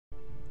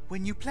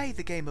When you play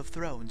the Game of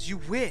Thrones, you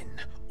win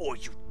or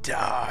you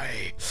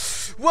die.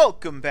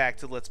 Welcome back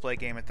to Let's Play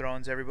Game of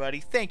Thrones, everybody.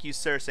 Thank you,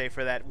 Cersei,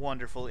 for that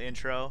wonderful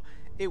intro.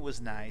 It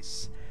was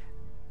nice.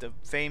 The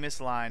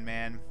famous line,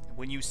 man.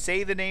 When you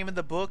say the name of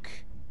the book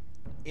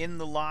in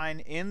the line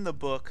in the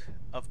book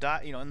of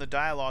in the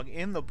dialogue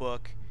in the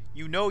book,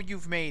 you know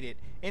you've made it.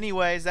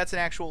 Anyways, that's an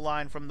actual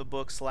line from the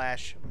book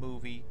slash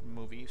movie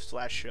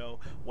slash show,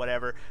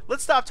 whatever.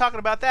 Let's stop talking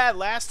about that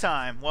last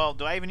time. Well,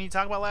 do I even need to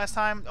talk about last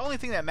time? The only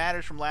thing that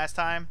matters from last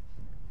time,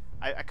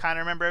 I kind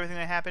of remember everything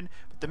that happened,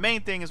 but the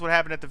main thing is what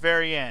happened at the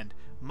very end.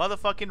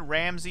 Motherfucking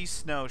Ramsay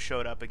Snow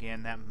showed up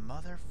again. That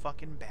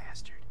motherfucking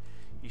bastard.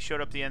 He showed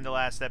up at the end of the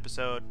last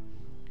episode.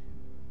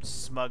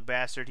 Smug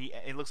bastard.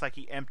 It looks like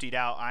he emptied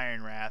out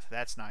Ironrath.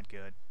 That's not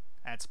good.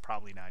 That's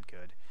probably not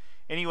good.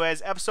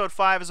 Anyways, episode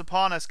 5 is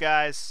upon us,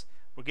 guys.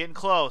 We're getting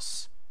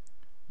close,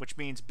 which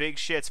means big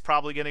shit's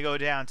probably going to go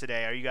down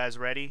today. Are you guys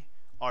ready?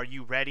 Are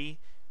you ready?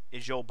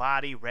 Is your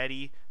body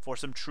ready for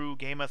some true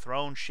Game of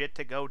Thrones shit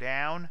to go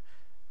down?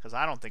 Because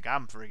I don't think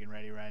I'm freaking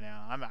ready right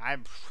now.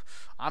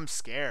 I'm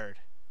scared.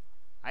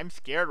 I'm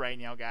scared right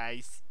now,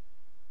 guys.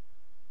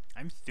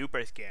 I'm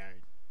super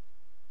scared.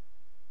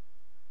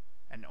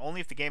 And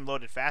only if the game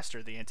loaded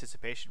faster, the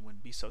anticipation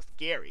wouldn't be so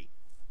scary.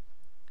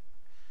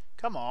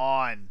 Come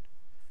on.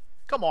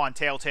 Come on,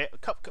 Telltale.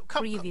 Come.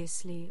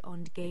 Previously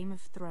on Game of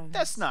Thrones.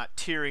 That's not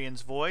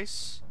Tyrion's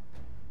voice.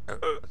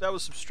 That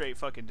was some straight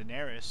fucking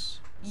Daenerys.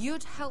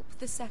 You'd help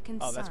the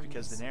second Oh, that's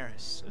because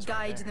Daenerys is guide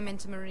right there. them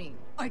into Marine.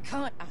 I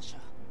can't, Asher.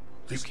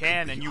 You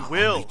can and you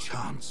will.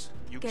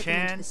 You Get them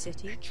into can. the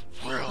city.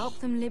 Help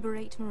them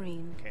liberate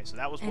Marine. Okay, so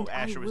that was what And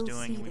Asher I was will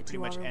doing, see and we that pretty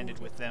you much are ended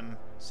with rewarded. them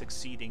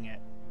succeeding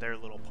at their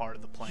little part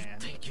of the plan.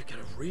 You think you can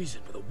have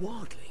reason with a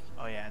wildling?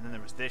 Oh yeah, and then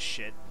there was this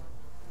shit.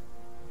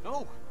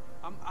 No,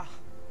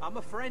 I'm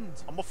a friend.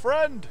 I'm a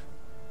friend!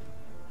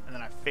 And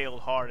then I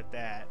failed hard at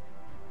that.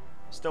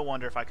 Still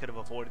wonder if I could have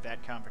avoided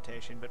that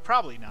confrontation, but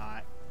probably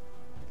not.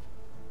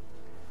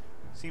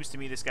 Seems to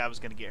me this guy was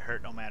going to get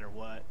hurt no matter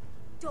what.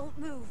 Don't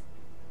move.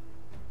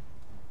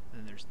 And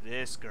then there's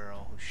this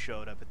girl who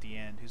showed up at the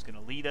end, who's going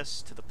to lead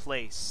us to the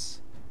place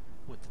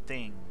with the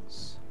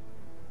things.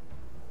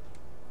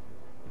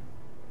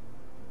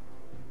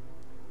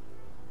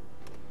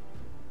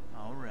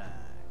 Alright.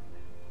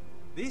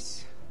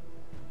 This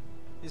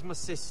is my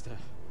sister,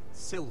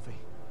 Sylvie.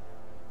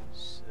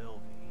 Sylvie.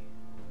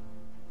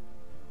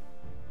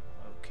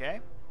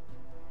 Okay.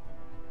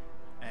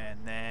 And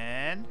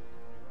then...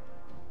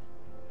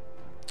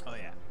 oh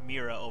yeah,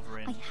 Mira over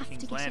in I have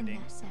King's to get in Landing.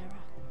 there, Sarah.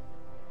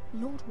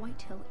 Lord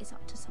Whitehill is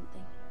up to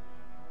something.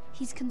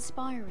 He's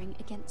conspiring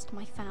against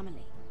my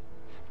family,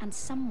 and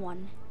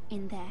someone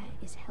in there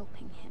is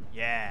helping him.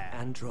 Yeah,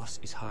 Andros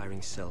is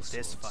hiring sellswords.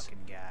 this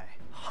fucking guy.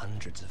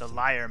 Hundreds of The them.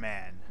 Liar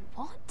Man.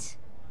 What?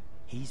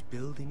 He's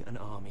building an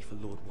army for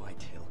Lord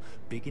Whitehill,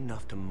 big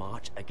enough to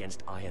march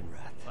against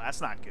Ironrath. Well,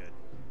 that's not good.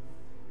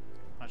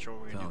 Not sure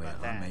what we're going to do about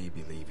I that. may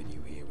be leaving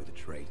you here with a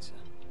traitor.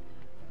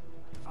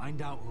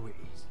 Find out who it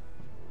is.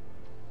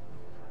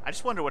 I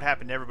just wonder what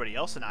happened to everybody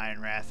else in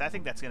Ironrath. I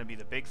think that's going to be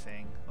the big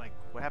thing. Like,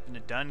 what happened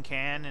to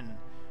Duncan and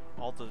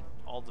all the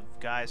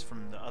guys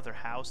from the other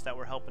house that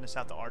were helping us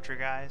out, the Archer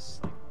guys?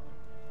 Like,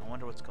 I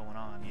wonder what's going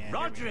on. Yeah,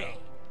 Roderick!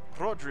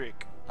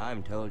 Roderick!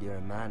 I'm told you're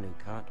a man who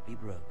can't be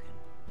broken.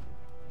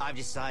 I've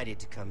decided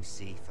to come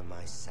see for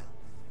myself.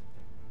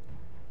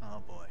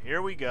 Oh boy,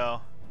 here we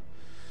go.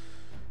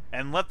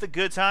 And let the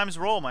good times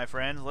roll, my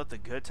friends. Let the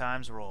good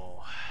times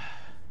roll.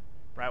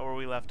 Right where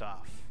we left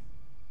off.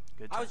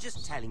 Good times. I was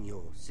just telling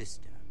your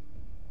sister.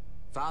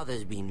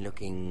 Father's been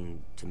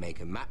looking to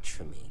make a match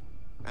for me.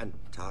 And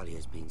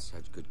Talia's been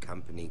such good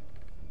company.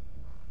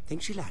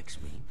 Think she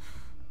likes me?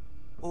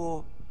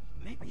 Or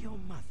maybe your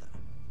mother?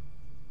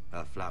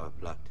 Her flower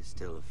plucked is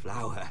still a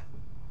flower.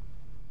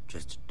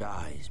 Just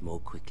dies more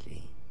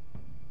quickly.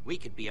 We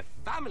could be a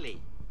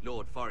family,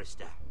 Lord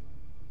Forrester.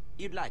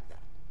 You'd like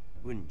that,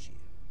 wouldn't you?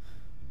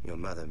 Your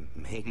mother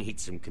may need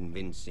some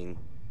convincing.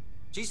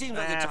 She seems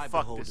like the type to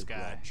fuck hold this a guy.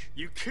 grudge.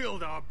 You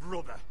killed our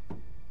brother.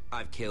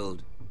 I've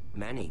killed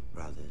many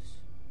brothers,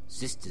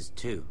 sisters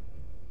too.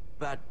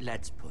 But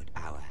let's put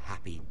our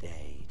happy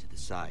day to the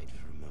side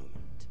for a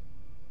moment.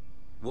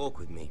 Walk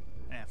with me.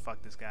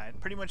 Fuck this guy.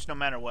 Pretty much no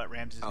matter what,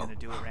 Ramsay's gonna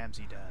do what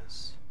Ramsay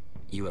does.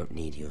 You won't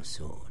need your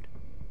sword.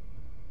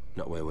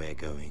 Not where we're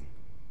going.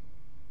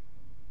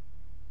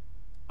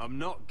 I'm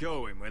not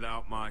going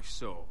without my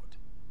sword.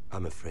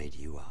 I'm afraid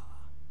you are.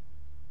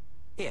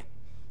 Here,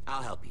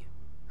 I'll help you.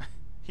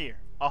 Here,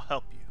 I'll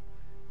help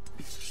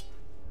you.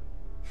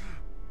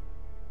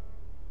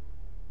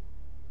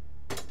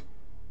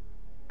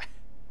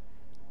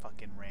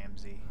 Fucking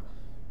Ramsay.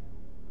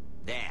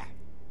 There.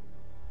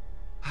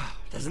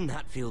 Doesn't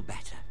that feel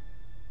better?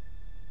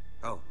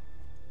 Oh,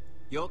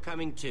 you're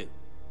coming too.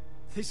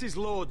 This is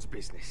Lord's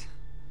business,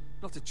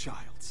 not a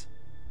child's.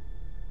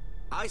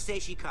 I say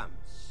she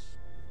comes.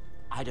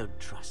 I don't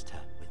trust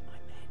her with my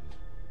men.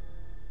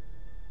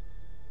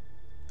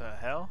 The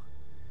hell?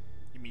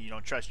 You mean you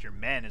don't trust your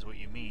men is what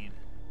you mean.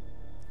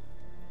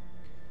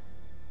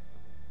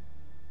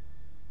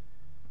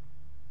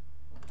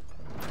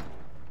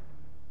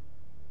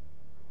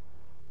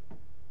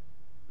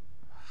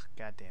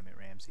 God damn it,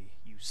 Ramsay.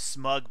 You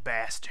smug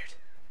bastard.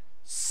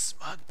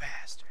 Smug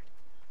bastard.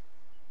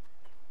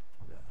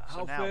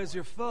 How now fares what?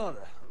 your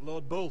father,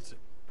 Lord Bolton?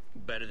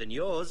 Better than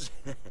yours.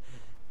 God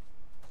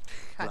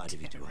Right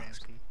of you damn to it,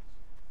 ask. Ramsay.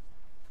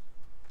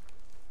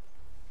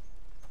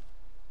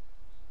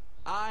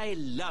 I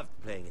loved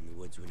playing in the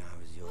woods when I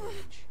was your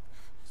age.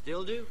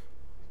 Still do.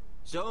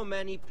 So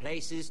many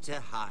places to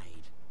hide.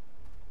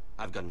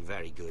 I've gotten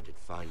very good at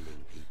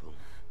finding people.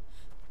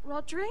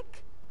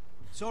 Roderick?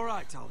 It's all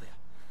right, Talia.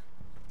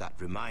 That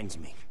reminds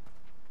me.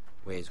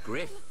 Where's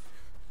Griff?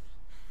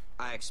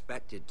 I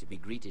expected to be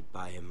greeted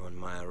by him on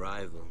my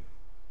arrival.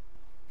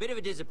 Bit of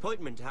a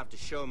disappointment to have to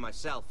show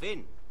myself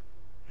in.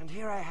 And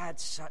here I had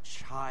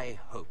such high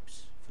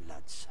hopes for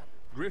Ludson.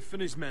 Griff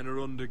and his men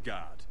are under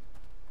guard.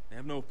 They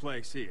have no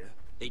place here.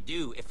 They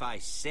do if I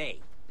say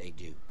they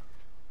do.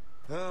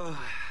 Oh,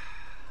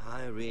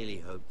 I really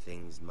hoped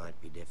things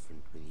might be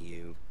different with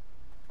you.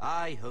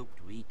 I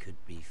hoped we could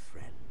be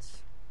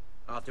friends.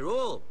 After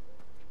all,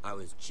 I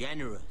was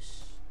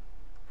generous.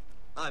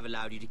 I've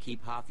allowed you to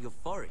keep half your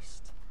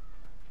forest.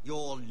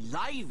 Your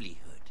livelihood.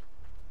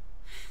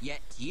 Yet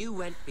you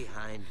went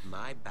behind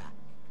my back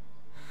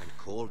and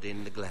called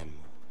in the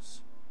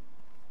Glenmores.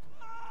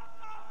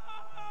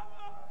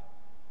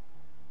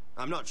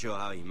 I'm not sure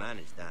how you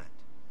managed that.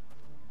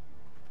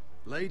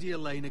 Lady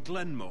Elena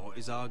Glenmore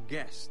is our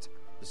guest.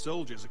 The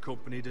soldiers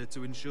accompanied her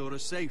to ensure her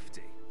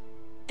safety.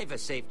 If her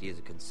safety is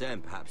a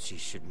concern, perhaps she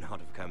should not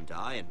have come to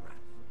Ironrath.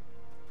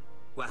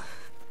 Well,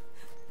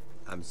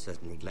 I'm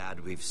certainly glad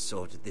we've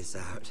sorted this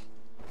out.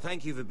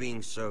 Thank you for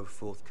being so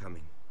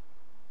forthcoming.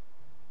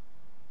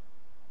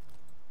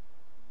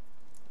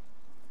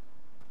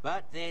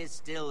 But there's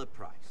still a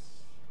price.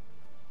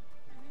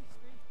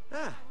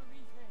 Ah.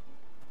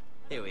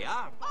 Here we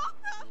are.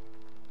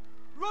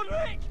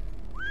 Roderick!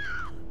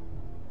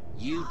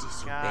 You God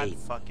disobeyed me.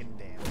 fucking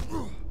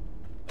damn.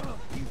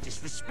 You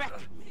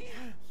disrespected me.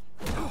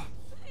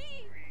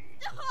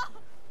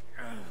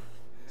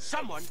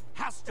 Someone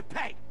has to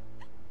pay.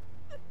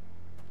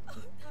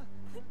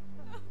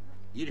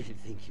 You didn't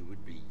think it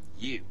would be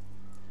you,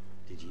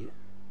 did you?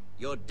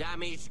 Your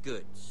damaged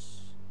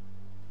goods.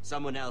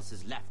 Someone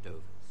else's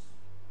leftovers.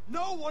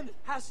 No one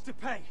has to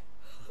pay.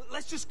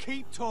 Let's just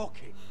keep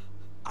talking.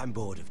 I'm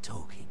bored of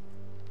talking.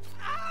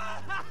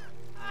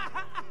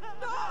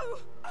 No!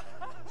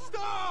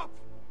 Stop!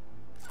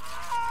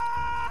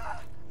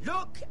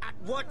 Look at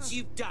what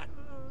you've done.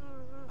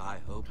 I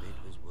hope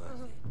it was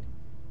worth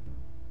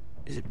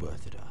it. Is it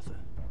worth it, Arthur?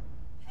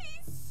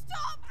 Please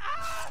stop!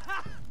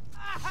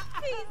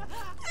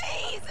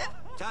 Please!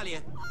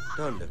 Talia,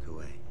 don't look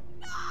away.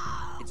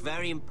 It's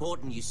very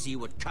important you see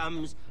what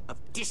comes of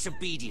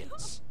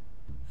disobedience.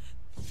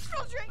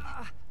 Roderick!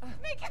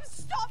 Make him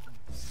stop!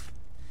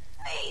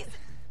 Please!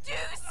 Do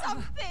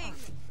something!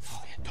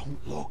 Talia,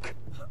 don't look.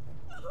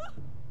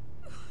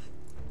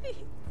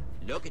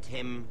 Look at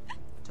him,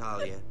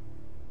 Talia.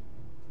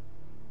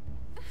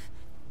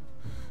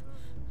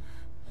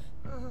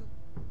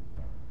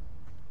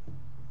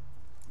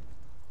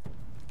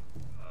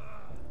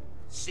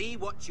 See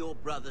what your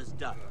brother's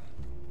done.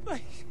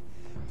 Please,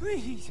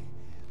 please,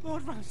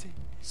 Lord Ramsay.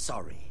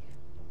 Sorry,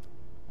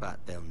 but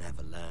they'll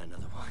never learn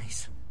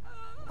otherwise.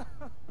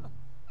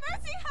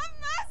 Mercy, have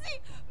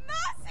mercy!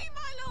 Mercy,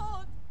 my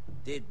lord!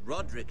 Did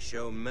Roderick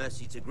show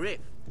mercy to Griff?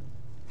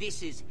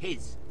 This is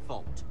his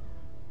fault.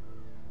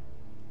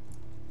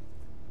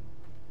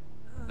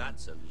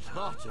 That's a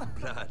lot of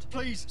blood.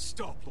 Please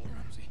stop, Lord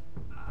Ramsay.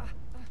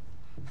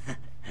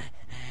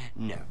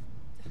 No.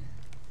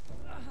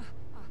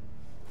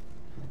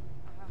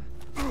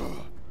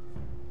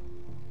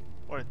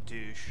 What a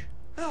douche.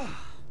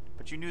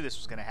 But you knew this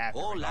was gonna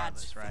happen All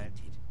lads regardless, right?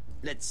 fainted.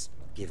 Let's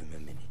give him a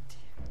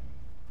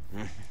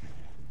minute.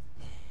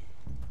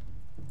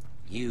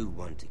 You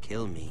want to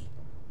kill me,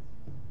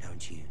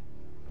 don't you?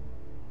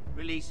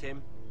 Release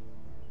him.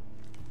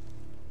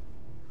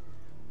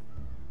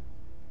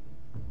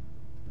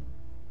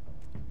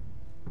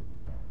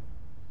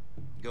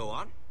 Go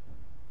on.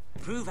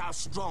 Prove how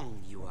strong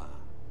you are.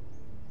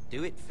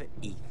 Do it for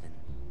Ethan.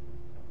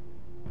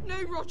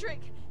 No,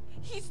 Roderick!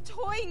 He's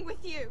toying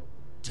with you!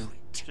 Do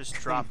it. Just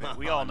drop it.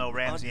 We all know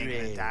Ramsay ain't gonna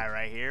Roderick. die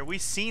right here.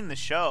 We've seen the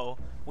show.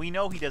 We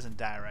know he doesn't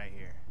die right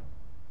here.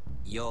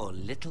 Your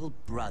little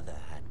brother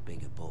had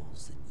bigger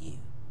balls than you.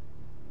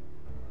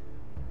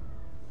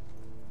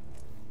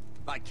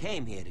 I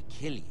came here to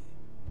kill you,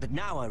 but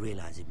now I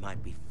realize it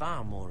might be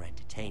far more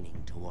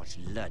entertaining to watch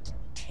Lud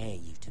tear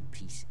you to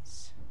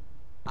pieces.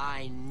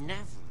 I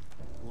never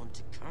want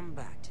to come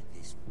back to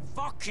this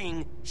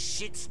fucking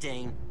shit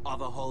stain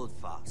of a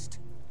holdfast.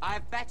 I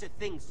have better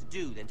things to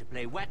do than to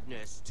play wet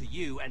nurse to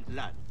you and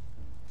Lud.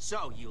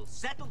 So you'll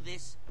settle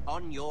this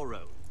on your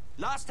own.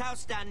 Last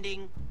house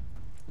standing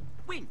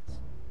wins.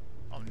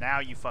 Oh, now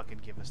you fucking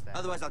give us that.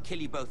 Otherwise, I'll kill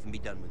you both and be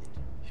done with it.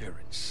 You're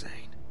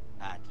insane.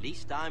 At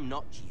least I'm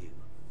not you.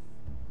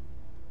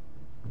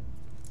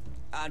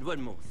 And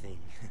one more thing.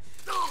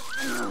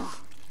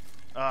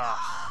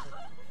 Ah,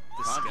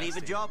 Can't leave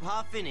a disgusting. job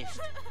half finished.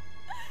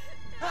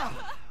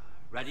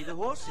 Ready the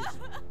horses?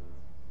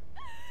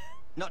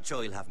 Not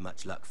sure you'll have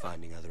much luck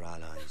finding other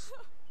allies.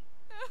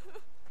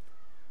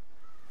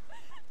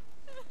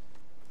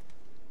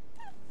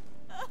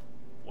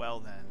 Well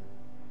then.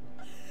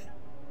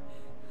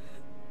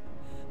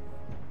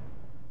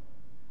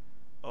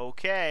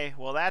 Okay,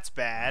 well that's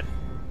bad.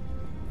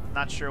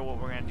 Not sure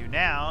what we're gonna do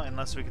now,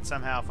 unless we can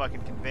somehow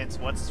fucking convince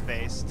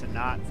what's-his-face to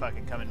not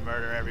fucking come and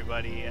murder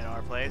everybody in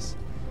our place.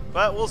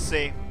 But we'll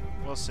see.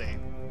 We'll see.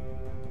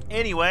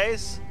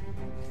 Anyways,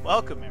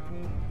 welcome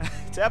everyone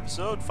to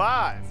episode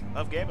 5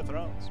 of Game of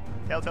Thrones,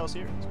 Telltale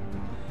series.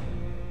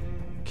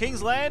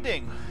 King's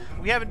Landing.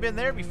 We haven't been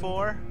there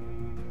before.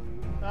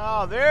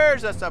 Oh,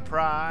 there's a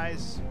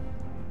surprise.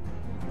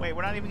 Wait,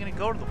 we're not even gonna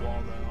go to the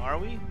wall though, are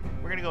we?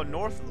 We're gonna go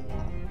north of the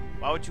wall.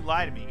 Why would you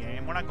lie to me,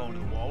 game? We're not going to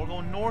the wall. We're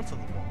going north of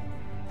the wall.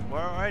 We're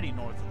already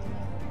north of the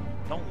wall.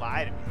 Don't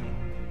lie to me,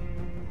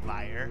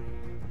 liar.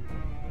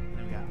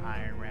 Then we got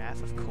Iron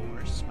Wrath, of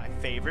course. My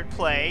favorite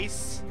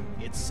place.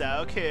 It's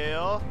so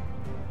cool.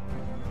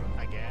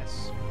 I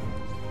guess.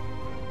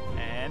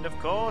 And, of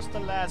course,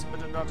 the last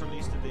but not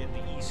least in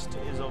the east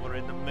is over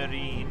in the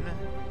Marine.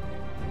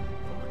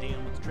 We're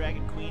dealing with the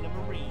Dragon Queen of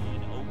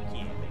Marine. Oh,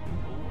 yeah, baby.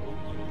 Oh,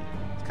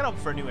 yeah. It's kind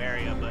of for a new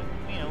area, but,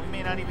 you know, we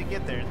may not even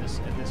get there in this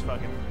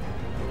fucking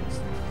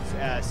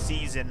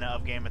season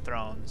of Game of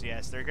Thrones.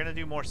 Yes, they're gonna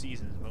do more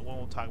seasons, but we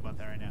won't talk about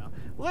that right now.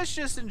 Let's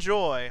just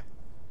enjoy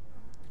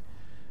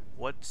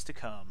what's to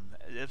come.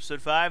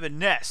 Episode 5, A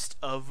Nest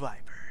of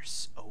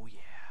Vipers. Oh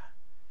yeah,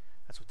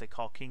 that's what they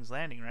call King's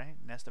Landing, right?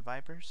 Nest of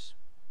Vipers.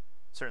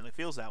 Certainly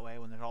feels that way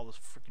when there's all those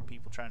freaking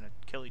people trying to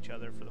kill each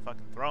other for the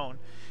fucking throne.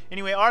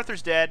 Anyway,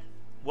 Arthur's dead.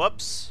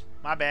 Whoops,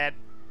 my bad.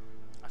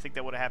 I think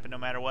that would have happened no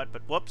matter what,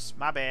 but whoops,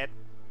 my bad.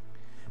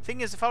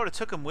 Thing is, if I would have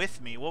took them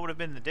with me, what would have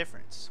been the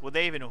difference? Would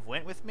they even have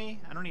went with me?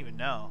 I don't even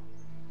know.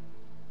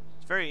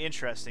 It's very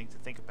interesting to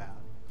think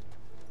about.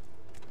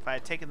 If I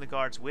had taken the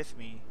guards with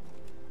me,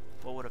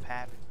 what would have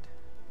happened?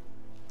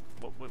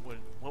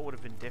 What would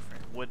have been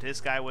different? Would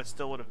this guy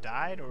still would have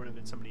died, or would it have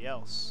been somebody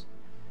else?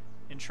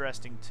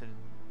 Interesting to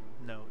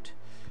note.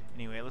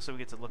 Anyway, it looks like we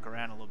get to look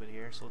around a little bit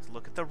here. So let's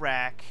look at the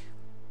rack.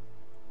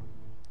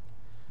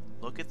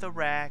 Look at the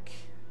rack.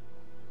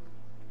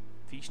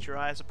 Feast your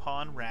eyes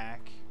upon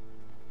rack.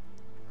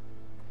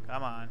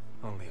 Come on.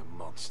 Only a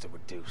monster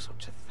would do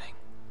such a thing.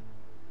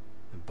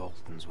 The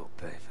Boltons will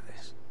pay for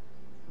this.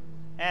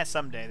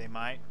 Someday they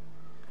might.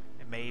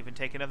 It may even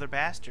take another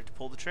bastard to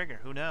pull the trigger.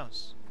 Who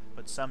knows?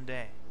 But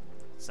someday.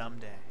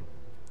 Someday.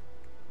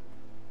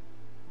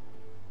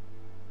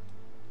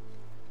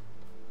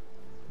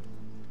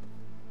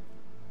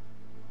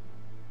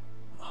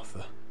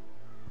 Arthur.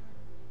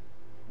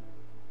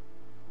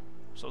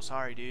 I'm so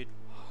sorry, dude.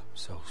 Oh, I'm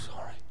so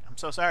sorry. I'm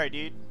so sorry,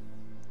 dude.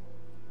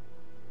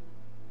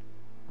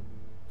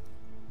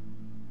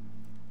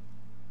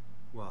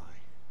 Why,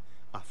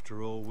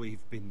 after all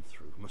we've been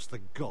through, must the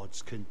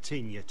gods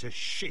continue to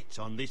shit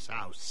on this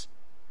house?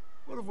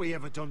 What have we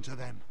ever done to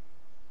them?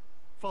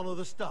 Follow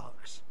the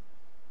Starks?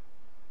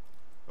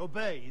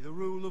 Obey the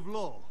rule of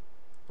law?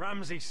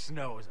 Ramsay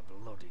Snow is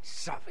a bloody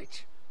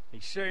savage.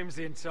 He shames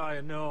the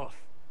entire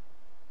North.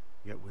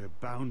 Yet we're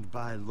bound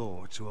by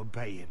law to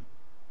obey him.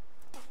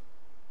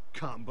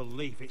 Can't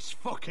believe it's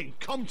fucking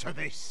come to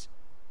this!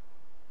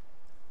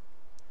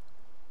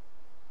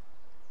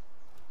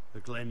 The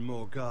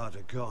Glenmore Guard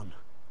are gone.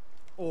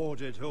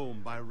 Ordered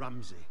home by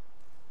Ramsay.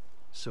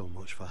 So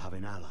much for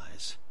having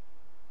allies.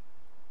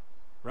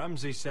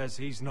 Ramsay says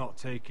he's not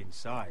taking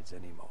sides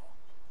anymore.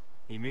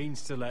 He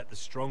means to let the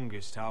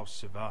strongest house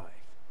survive.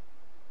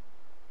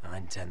 I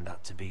intend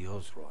that to be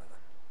us, LIwyn.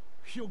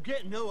 You'll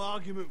get no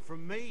argument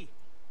from me.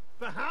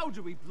 But how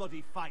do we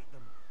bloody fight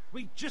them?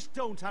 We just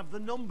don't have the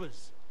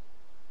numbers.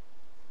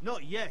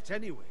 Not yet,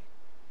 anyway.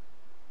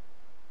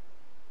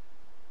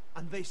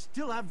 And they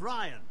still have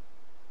Ryan.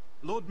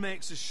 Lord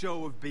makes a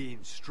show of being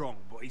strong,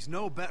 but he's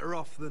no better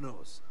off than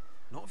us.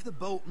 Not if the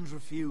Boltons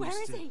refuse to...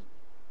 Where is he?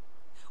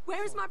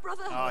 Where is my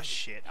brother? Oh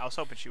shit, I was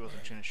hoping she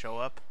wasn't gonna show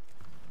up.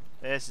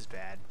 This is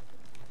bad.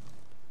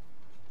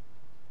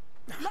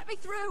 Let me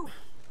through!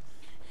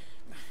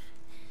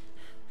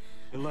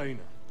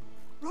 Elena.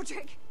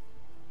 Roderick,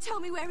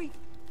 tell me where he...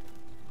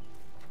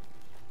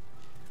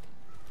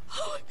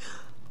 Oh,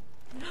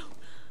 no.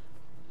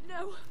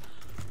 No.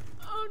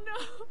 Oh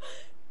no.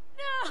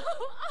 No!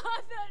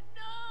 Arthur,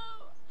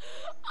 no!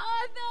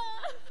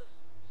 Arthur!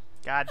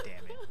 God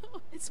damn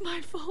it. It's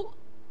my fault.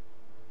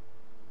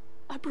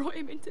 I brought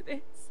him into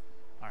this.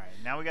 Alright,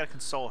 now we gotta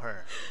console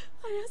her.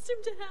 I asked him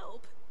to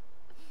help.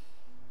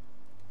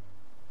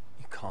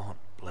 You can't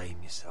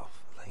blame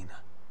yourself,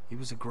 Elena. He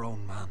was a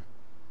grown man.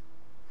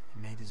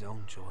 He made his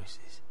own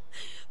choices.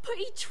 But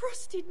he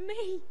trusted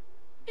me.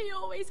 He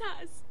always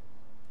has.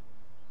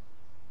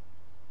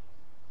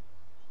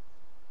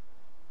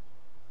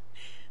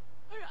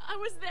 I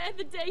was there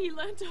the day he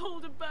learned to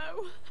hold a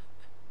bow.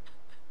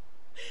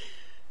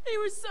 He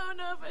was so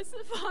nervous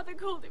that Father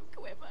called him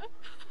Quiver.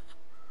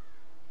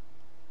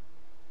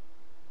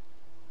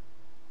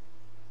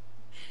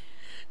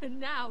 And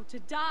now to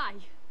die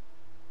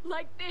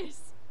like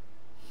this,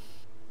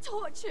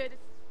 tortured,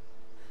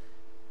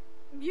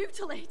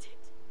 mutilated.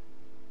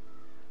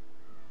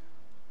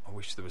 I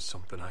wish there was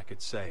something I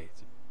could say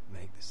to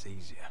make this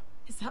easier.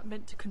 Is that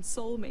meant to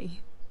console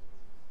me?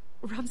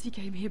 Ramsay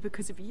came here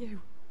because of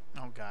you.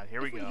 Oh god,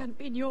 here we If go. we hadn't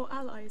been your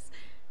allies.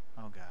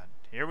 Oh god,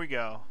 here we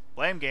go.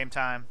 Blame game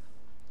time.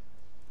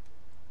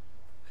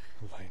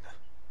 Elena.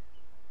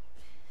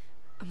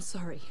 I'm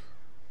sorry.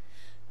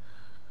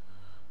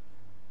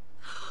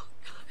 Oh,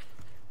 God.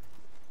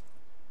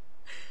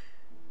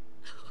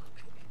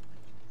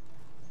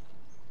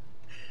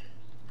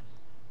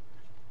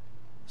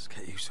 Let's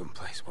get you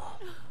someplace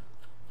warm.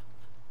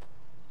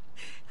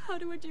 How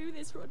do I do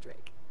this,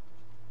 Roderick?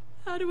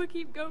 How do I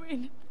keep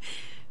going?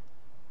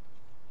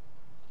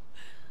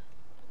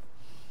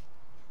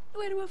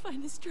 Where do I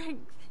find the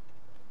strength?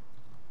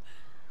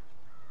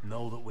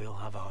 Know that we'll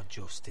have our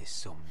justice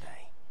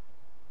someday.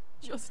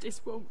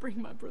 Justice won't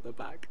bring my brother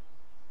back.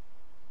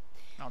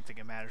 I don't think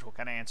it matters what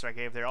kind of answer I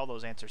gave there. All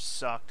those answers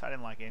sucked. I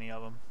didn't like any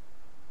of them.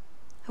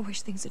 I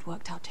wish things had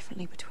worked out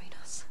differently between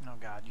us. Oh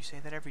god, you say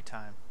that every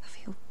time. I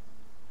feel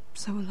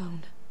so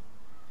alone.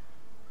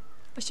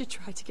 I should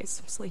try to get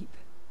some sleep.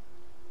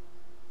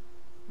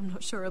 I'm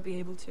not sure I'll be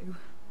able to.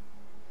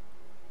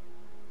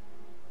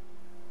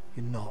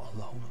 You're not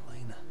alone,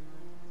 Elena.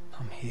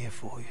 I'm here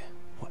for you,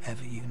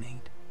 whatever you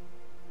need.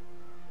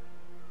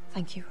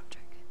 Thank you, Roderick.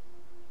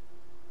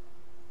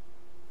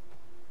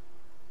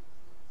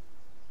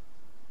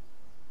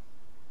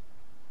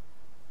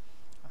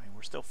 I mean,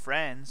 we're still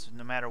friends,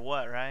 no matter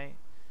what, right?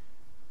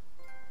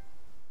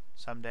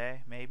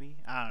 Someday, maybe?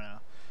 I don't know.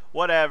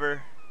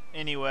 Whatever.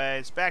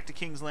 Anyways, back to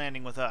King's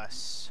Landing with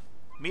us.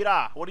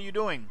 Mira, what are you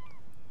doing?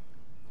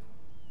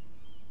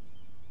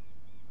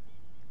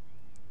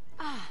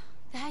 Ah,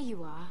 there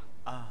you are.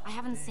 I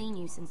haven't seen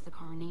you since the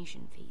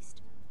coronation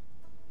feast.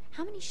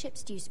 How many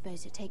ships do you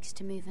suppose it takes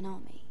to move an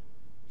army?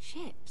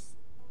 Ships?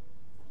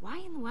 Why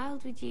in the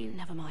world would you...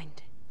 Never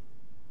mind.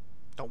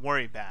 Don't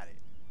worry about it,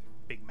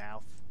 big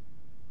mouth.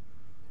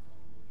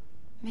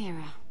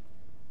 Mira,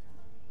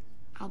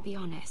 I'll be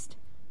honest.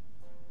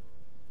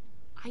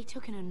 I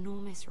took an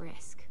enormous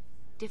risk,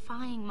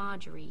 defying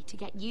Marjorie to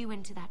get you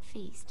into that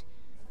feast.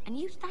 And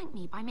you thanked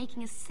me by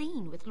making a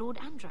scene with Lord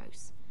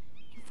Andros,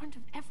 in front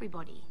of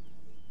everybody.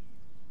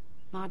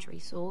 Marjorie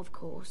saw, of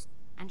course,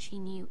 and she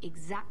knew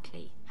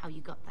exactly how you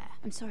got there.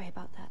 I'm sorry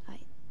about that. I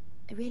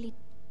really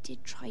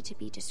did try to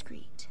be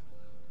discreet.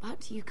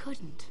 But you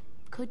couldn't,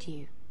 could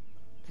you?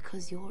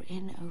 Because you're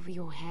in over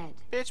your head.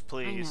 Bitch,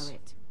 please. I know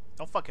it.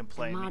 Don't fucking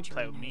play And me. Marjorie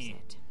Play with knows me.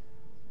 it.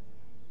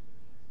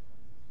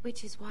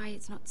 Which is why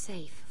it's not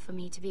safe for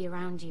me to be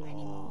around you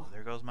anymore. Oh,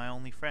 there goes my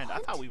only friend. I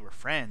What? thought we were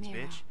friends,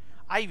 Mira, bitch.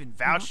 I even You're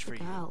vouched not for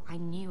the you. girl I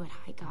knew at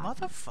Highgarden.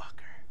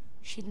 Motherfucker.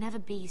 She'd never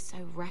be so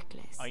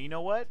reckless. Oh, you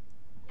know what?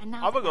 And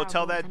now I'm gonna go that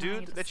tell we're that all dude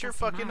tonight that you're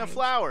discussing fucking the marriage,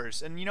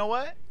 flowers. And you know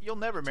what? You'll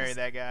never marry just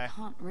that guy.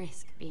 Can't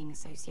risk being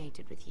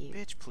associated with you.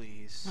 Bitch,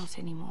 please. Not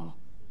anymore.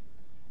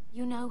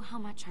 You know how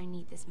much I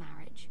need this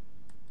marriage.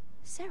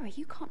 Sarah,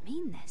 you can't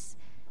mean this.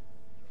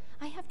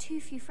 I have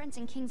too few friends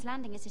in King's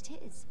Landing as it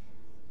is.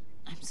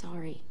 I'm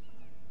sorry.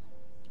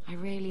 I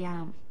really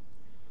am.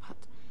 But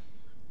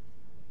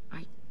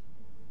I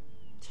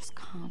just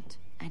can't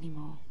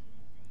anymore.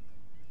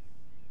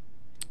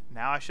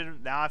 Now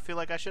I feel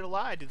like I should have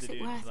lied to the Is it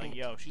dude. worth Like, it,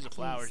 yo, she's a at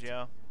flowers, least?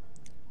 yo.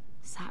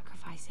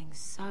 Sacrificing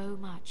so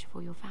much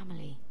for your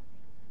family.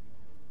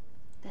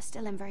 They're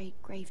still in very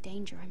grave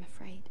danger, I'm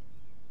afraid.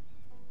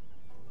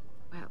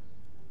 Well,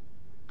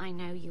 I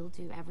know you'll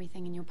do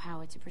everything in your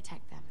power to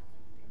protect them.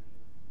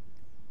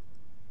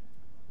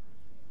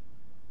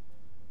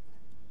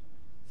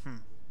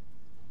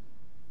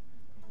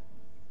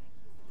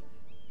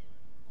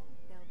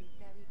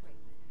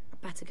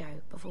 I'd better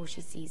go before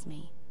she sees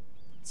me.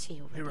 She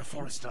already Mira thinks-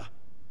 Forrester.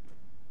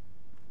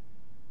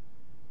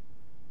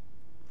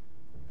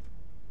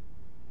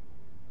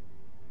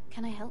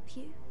 Can I help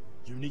you?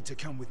 You need to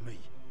come with me.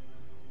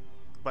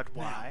 But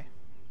why?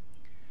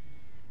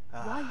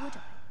 Why would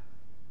I?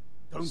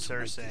 Don't make this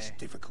Cersei.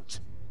 difficult.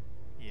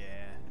 Yeah,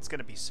 it's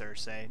gonna be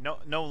Cersei. No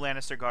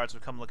Lannister guards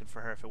would come looking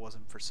for her if it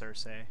wasn't for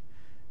Cersei.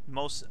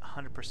 Most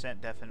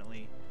 100%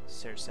 definitely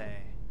Cersei.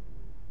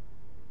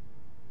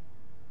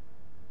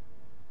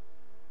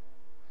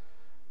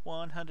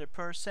 100%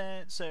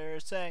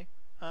 Cersei.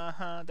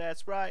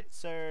 That's right,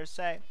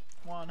 Cersei.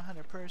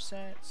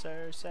 100%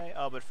 Cersei.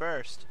 Oh, but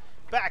first,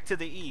 back to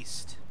the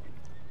east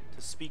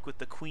to speak with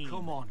the Queen.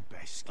 Come on, of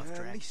Beskha,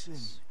 Dragons.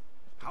 listen.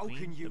 The How Queen?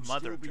 can you the mother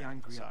still of be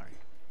dragons, angry at sorry. me?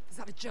 Is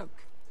that a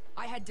joke?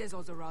 I had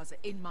Dezor Zaraza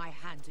in my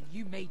hand and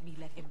you made me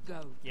let him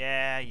go.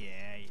 Yeah.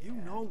 You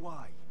know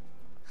why?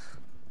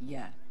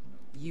 Yeah.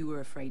 You were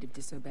afraid of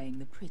disobeying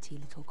the pretty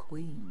little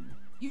queen.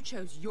 You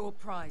chose your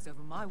prize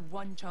over my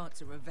one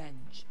chance of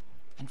revenge.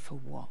 And for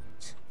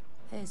what?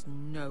 There's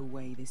no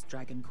way this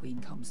Dragon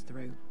Queen comes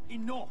through.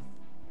 Enough!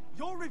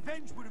 Your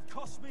revenge would have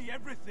cost me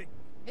everything.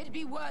 It'd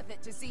be worth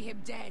it to see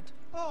him dead.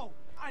 Oh,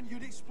 and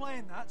you'd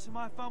explain that to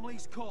my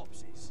family's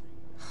corpses.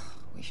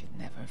 We should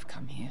never have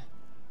come here.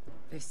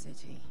 This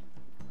city.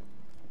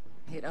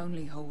 It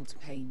only holds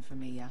pain for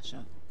me,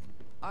 Asher.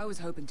 I was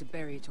hoping to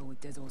bury it all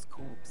with Dezor's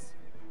corpse.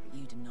 that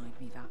you denied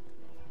me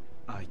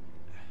that.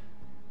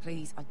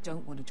 Please, I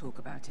don't want to talk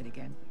about it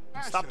again.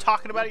 Stop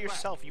talking about it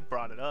yourself. You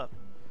brought it up.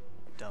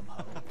 Dumb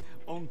hoe.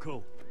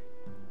 Uncle.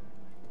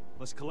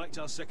 Let's collect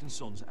our second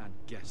sons and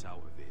get out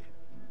of here.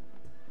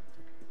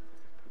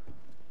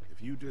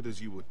 If you did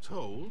as you were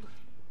told,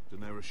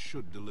 Daenerys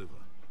should deliver.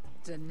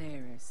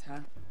 Daenerys, huh?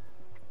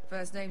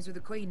 First names with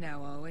the Queen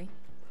now, are we?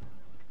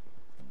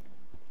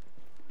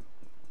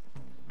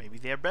 Maybe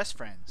they're best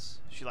friends.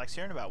 She likes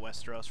hearing about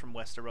Westeros from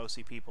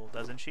Westerosi people,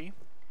 doesn't she?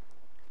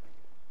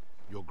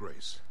 Your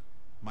Grace,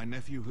 my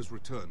nephew has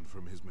returned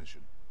from his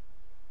mission.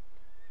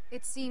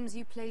 It seems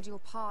you played your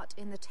part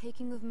in the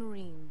taking of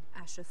Meereen,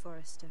 Asher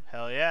Forrester.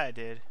 Hell yeah, I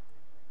did.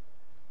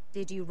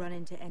 Did you run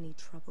into any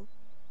trouble?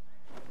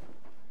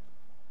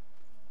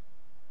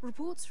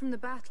 Reports from the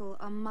battle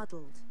are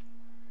muddled.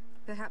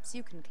 Perhaps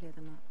you can clear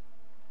them up.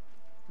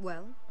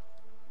 Well,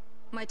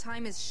 my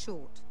time is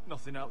short.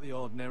 Nothing out the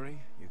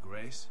ordinary, Your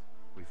Grace.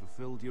 We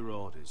fulfilled your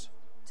orders.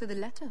 To the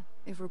letter,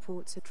 if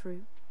reports are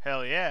true.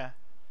 Hell yeah.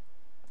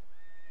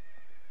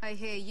 I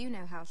hear you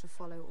know how to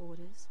follow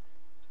orders,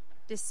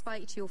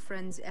 despite your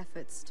friend's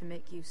efforts to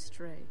make you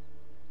stray.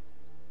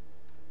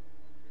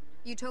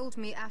 You told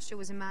me Asher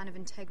was a man of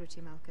integrity,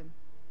 Malcolm.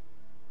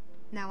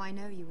 Now I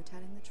know you were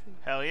telling the truth.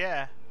 Hell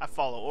yeah. I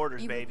follow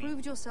orders, baby. You have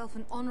proved yourself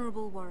an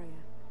honorable warrior.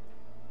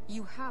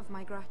 You have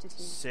my gratitude.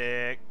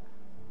 Sick.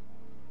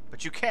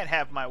 But you can't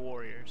have my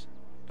warriors.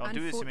 Don't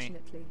do this to me.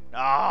 Unfortunately,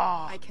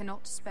 I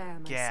cannot spare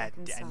my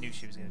second son. I knew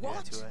she was going to do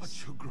that to us.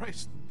 But Your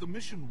Grace, the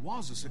mission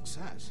was a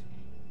success.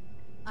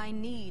 I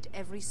need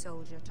every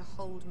soldier to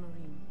hold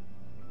Meereen.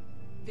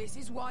 This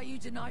is why you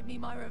denied me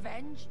my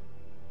revenge?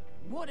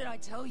 What did I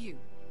tell you?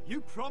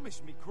 You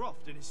promised me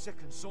Croft and his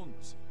second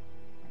sons.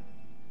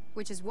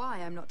 Which is why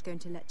I'm not going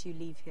to let you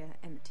leave here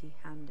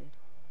empty-handed.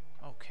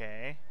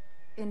 Okay.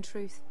 In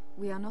truth,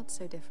 we are not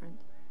so different.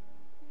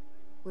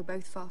 We're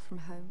both far from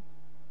home.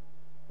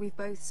 We've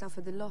both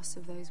suffered the loss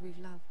of those we've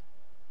loved.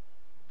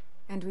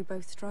 And we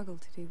both struggle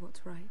to do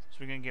what's right. So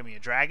you're going to give me a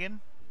dragon?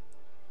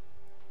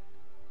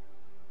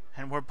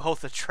 And we're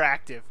both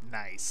attractive.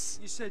 Nice.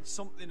 You said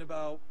something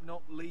about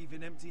not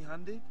leaving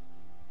empty-handed?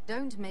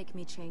 Don't make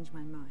me change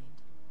my mind.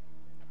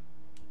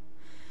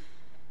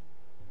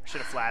 I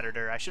should have flattered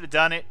her. I should have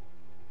done it.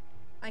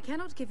 I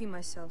cannot give you my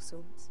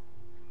sellswords,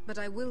 but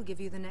I will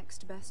give you the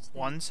next best thing.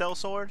 One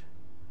sellsword?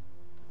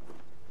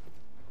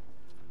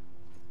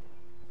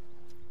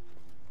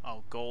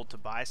 Oh, gold to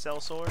buy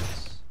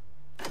sellswords?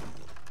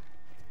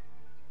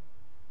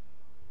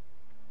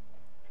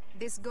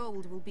 This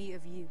gold will be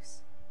of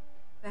use.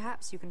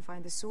 Perhaps you can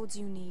find the swords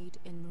you need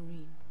in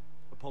Meereen.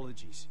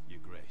 Apologies, Your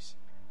Grace.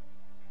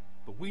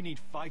 But we need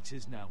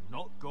fighters now,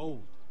 not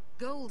gold.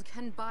 Gold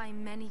can buy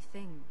many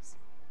things.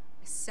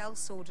 A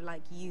sellsword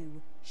like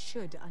you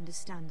should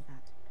understand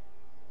that.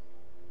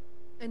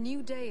 A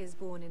new day is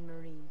born in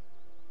Meereen.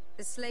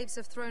 The slaves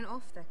have thrown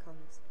off their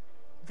collars.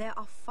 There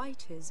are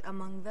fighters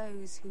among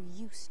those who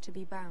used to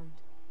be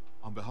bound.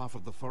 On behalf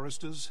of the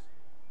Forresters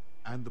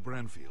and the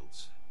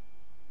Branfields,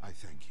 I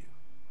thank you.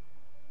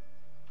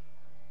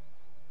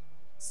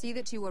 See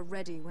that you are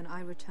ready when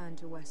I return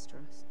to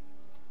Westeros.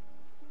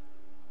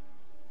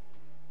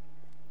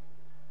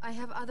 I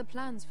have other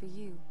plans for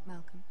you,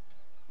 Malcolm.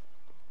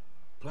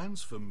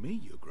 Plans for me,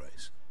 Your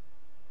Grace?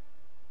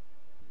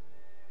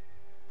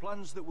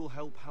 Plans that will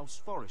help House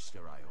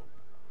Forrester, I hope.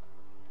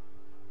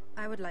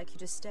 I would like you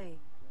to stay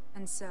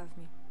and serve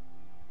me.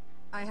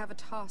 I have a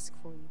task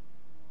for you.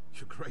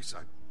 Your Grace,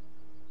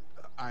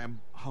 I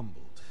am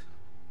humbled,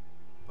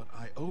 but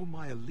I owe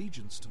my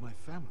allegiance to my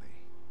family.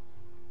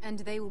 And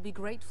they will be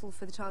grateful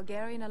for the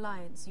Targaryen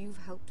alliance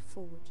you've helped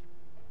forge.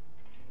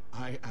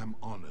 I am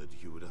honored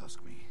you would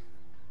ask me.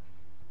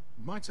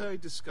 Might I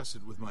discuss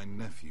it with my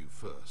nephew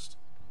first?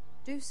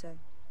 Do so.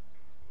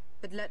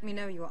 But let me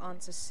know your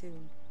answer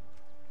soon.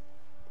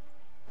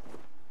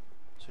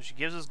 So she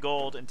gives us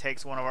gold and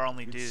takes one of our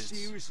only You'd dudes.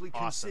 seriously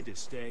Awesome. consider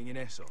staying in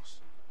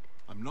Essos?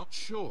 I'm not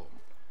sure.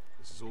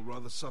 This is all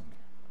rather sudden.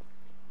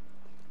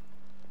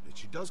 If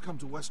she does come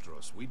to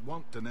Westeros, we'd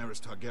want Daenerys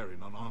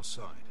Targaryen on our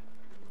side.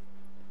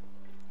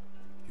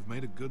 You've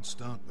made a good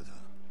start with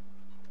her.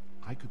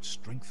 I could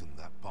strengthen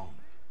that bond.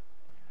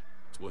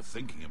 It's worth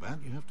thinking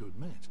about, you have to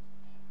admit.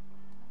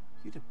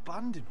 You'd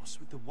abandon us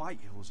with the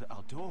Whitehills at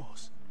our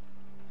doors.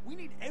 We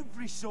need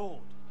every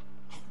sword.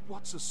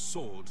 What's a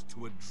sword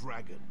to a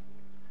dragon?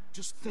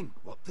 Just think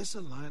what this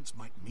alliance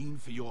might mean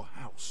for your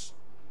house.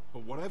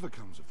 But whatever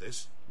comes of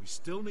this, we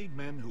still need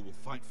men who will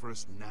fight for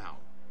us now.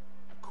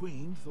 The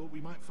Queen thought we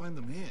might find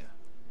them here,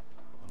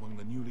 among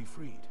the newly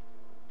freed.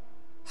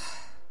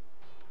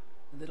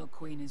 The little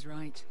Queen is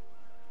right.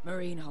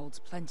 Meereen holds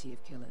plenty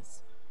of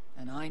killers,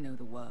 and I know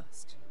the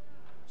worst.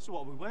 So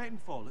what are we waiting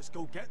for? Let's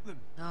go get them.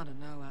 I don't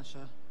know,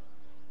 Asher.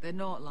 They're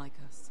not like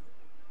us.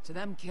 To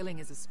them, killing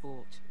is a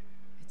sport.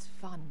 It's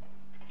fun.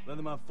 Let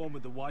them have fun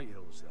with the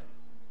Whitehills, then.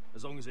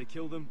 As long as they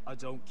kill them, I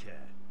don't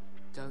care.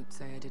 Don't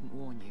say I didn't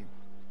warn you.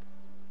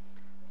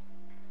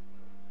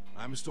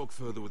 I must talk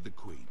further with the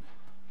Queen.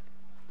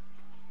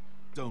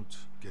 Don't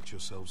get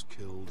yourselves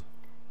killed.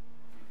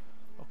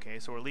 Okay,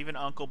 so we're leaving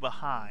Uncle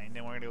behind,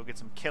 and we're gonna go get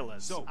some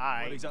killers. So,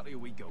 where exactly are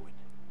we going?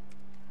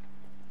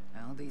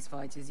 Well, these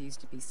fighters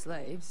used to be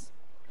slaves.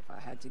 If I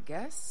had to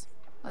guess,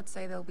 I'd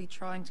say they'll be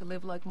trying to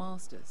live like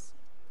masters.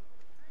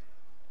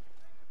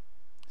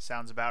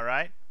 Sounds about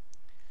right.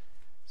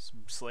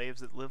 Some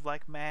slaves that live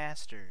like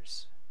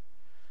masters.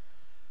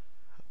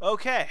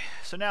 Okay,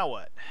 so now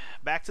what?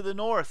 Back to the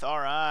north,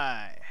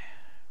 alright.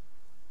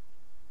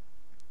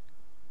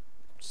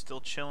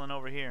 Still chilling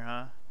over here,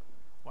 huh?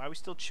 Why are we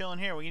still chilling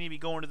here? We need to be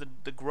going to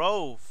the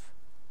Grove.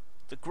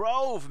 The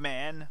Grove,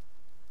 man!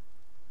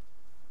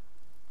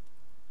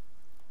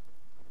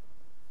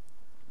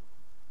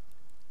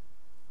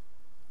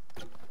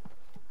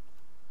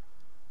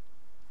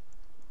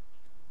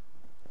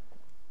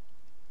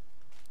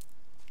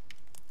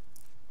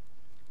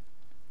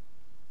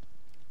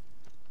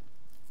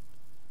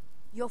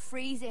 You're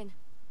freezing.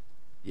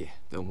 Yeah,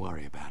 don't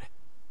worry about it.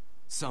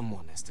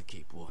 Someone has to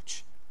keep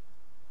watch.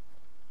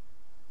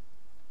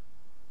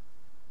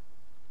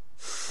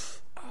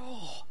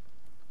 Oh.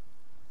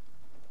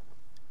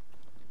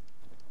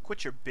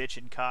 Quit your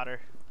bitching,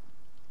 Cotter.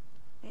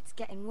 It's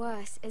getting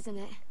worse, isn't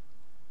it?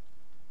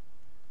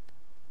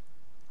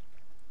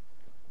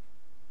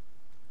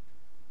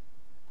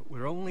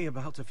 We're only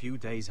about a few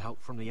days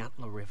out from the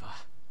Antler River.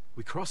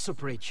 We cross a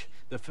bridge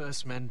the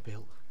first men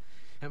built.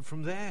 And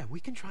from there, we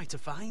can try to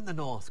find the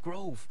North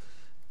Grove.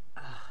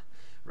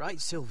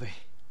 Right, Sylvie?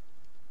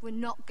 We're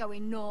not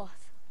going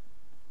north.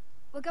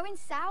 We're going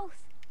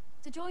south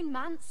to join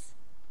Mance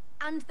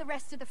and the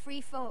rest of the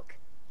free folk.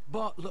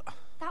 But look...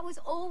 That was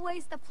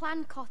always the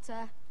plan,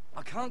 Cotter.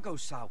 I can't go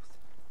south.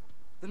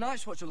 The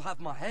Night's Watch will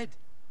have my head.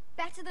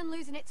 Better than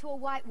losing it to a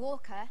White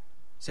Walker.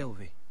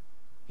 Sylvie,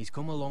 he's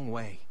come a long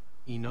way.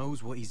 He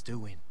knows what he's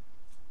doing.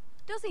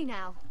 Does he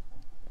now?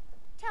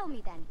 Tell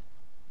me then.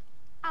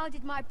 How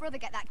did my brother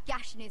get that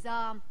gash in his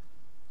arm?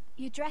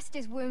 You dressed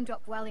his wound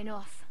up well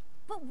enough.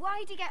 But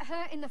why'd he get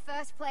hurt in the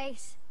first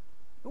place?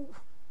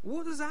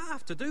 What does that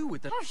have to do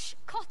with the... Hush,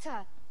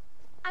 Cotter!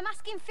 I'm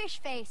asking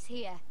Fishface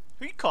here.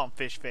 Who you calling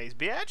Fishface,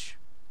 bitch?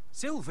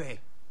 Sylvie!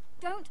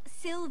 Don't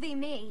Sylvie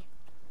me.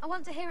 I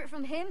want to hear it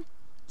from him.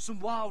 Some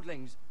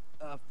wildlings,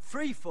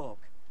 free folk,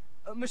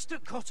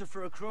 mistook Cotter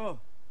for a crow.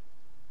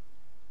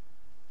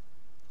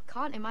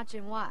 Can't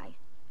imagine why.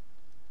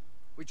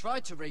 We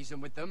tried to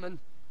reason with them and...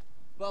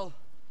 Well,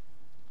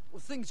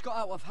 things got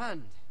out of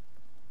hand.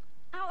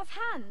 Out of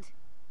hand?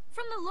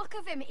 From the look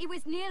of him, he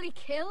was nearly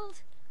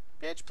killed.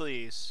 Bitch,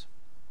 please.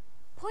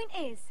 Point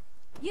is,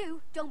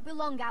 you don't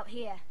belong out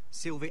here.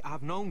 Sylvie,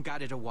 I've known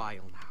Garrett a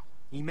while now.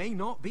 He may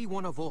not be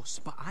one of us,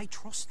 but I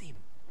trust him.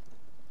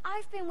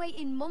 I've been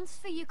waiting months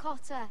for you,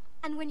 Cotter.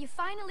 And when you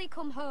finally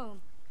come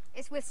home,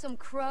 it's with some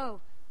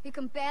crow who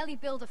can barely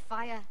build a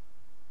fire.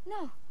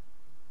 No,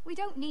 we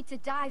don't need to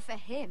die for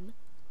him.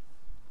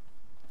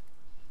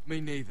 Me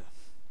neither.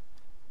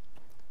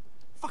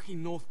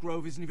 Fucking North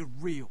Grove isn't even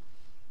real.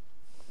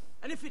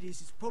 And if it is,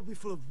 it's probably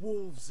full of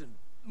wolves and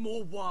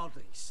more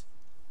wildlings.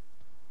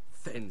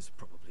 Thens,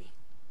 probably.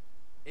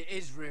 It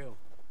is real.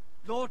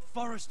 Lord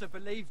Forrester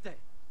believed it.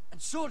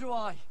 And so do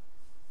I.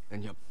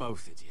 And you're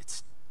both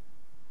idiots.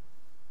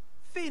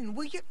 Finn,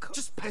 will you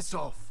just piss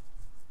off?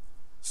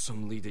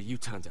 Some leader you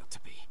turned out to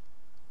be.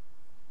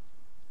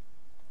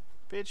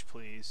 Bitch,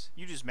 please.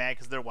 You just mad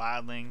because they're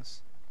wildlings.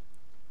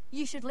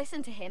 You should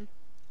listen to him.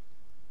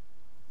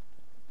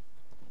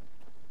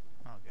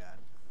 Oh, God.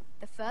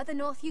 The further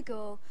north you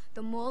go,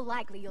 the more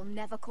likely you'll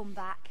never come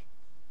back.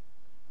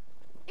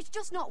 It's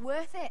just not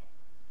worth it.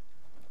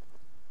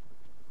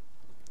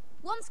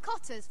 Once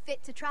Cotter's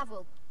fit to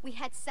travel, we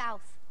head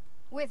south.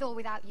 With or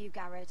without you,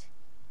 Garrett.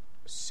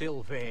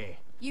 Sylvie.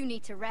 You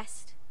need to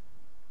rest.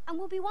 And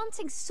we'll be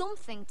wanting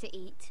something to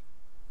eat.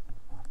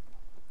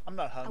 I'm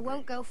not hungry. I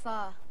won't go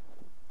far.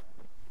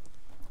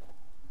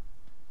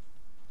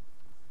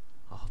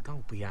 Oh,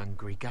 don't be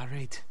angry,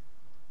 Garrett.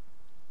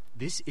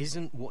 This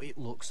isn't what it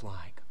looks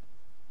like.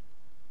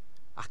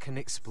 I can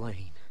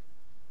explain.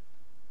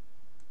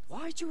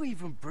 Why'd you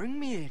even bring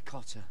me here,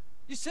 Cotter?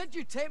 You said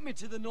you'd take me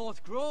to the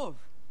North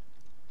Grove.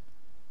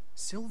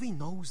 Sylvie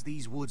knows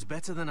these woods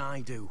better than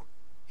I do.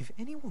 If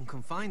anyone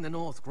can find the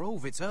North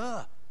Grove, it's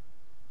her.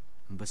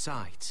 And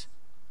besides,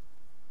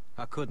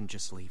 I couldn't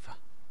just leave her.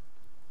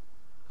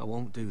 I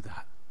won't do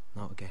that.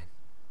 Not again.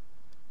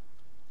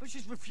 But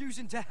she's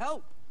refusing to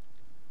help.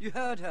 You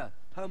heard her.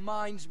 Her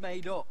mind's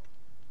made up.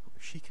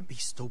 She can be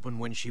stubborn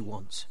when she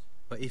wants.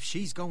 But if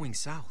she's going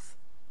south,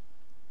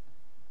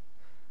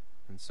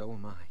 then so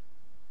am I.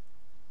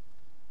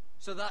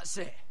 So that's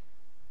it.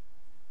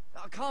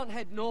 I can't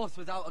head north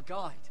without a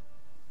guide.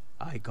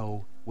 I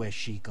go where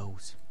she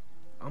goes.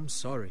 I'm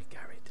sorry,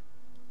 Garrett.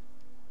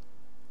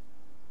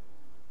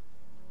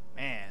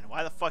 Man,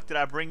 why the fuck did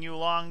I bring you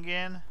along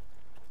again?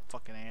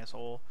 Fucking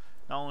asshole.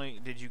 Not only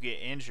did you get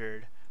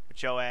injured,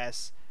 but your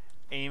ass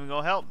ain't even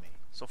gonna help me.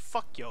 So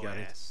fuck your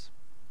ass.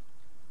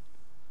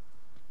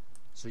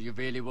 So you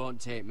really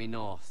won't take me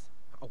north?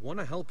 I want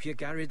to help you,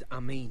 Garrett, I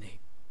mean it.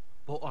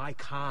 But I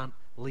can't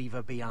leave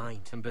her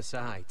behind. And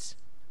besides,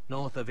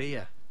 north of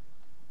here,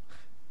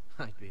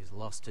 I'd be as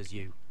lost as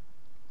you.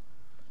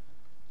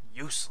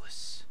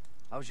 Useless.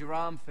 How's your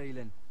arm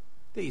feeling?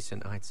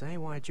 Decent, I'd say.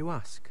 Why'd you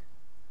ask?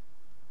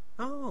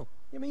 Oh,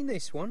 you mean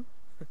this one?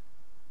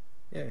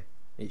 Yeah,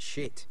 it's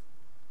shit.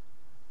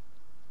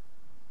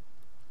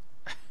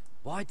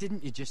 Why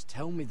didn't you just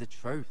tell me the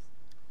truth?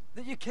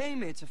 That you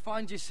came here to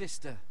find your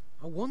sister?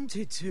 I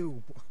wanted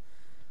to.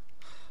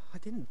 I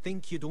didn't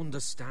think you'd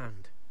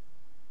understand.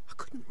 I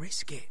couldn't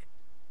risk it.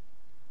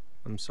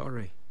 I'm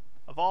sorry.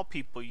 Of all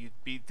people,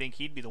 think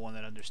he'd be the one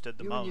that understood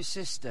the You most. and your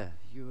sister,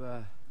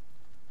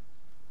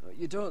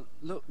 you don't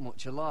look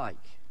much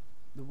alike.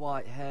 The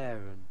white hair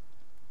and...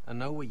 I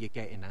know what you're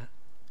getting at,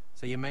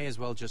 so you may as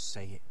well just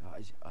say it.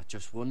 I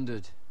just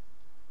wondered.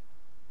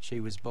 She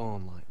was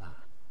born like that.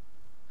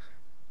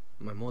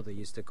 My mother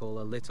used to call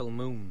her Little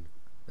Moon.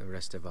 The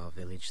rest of our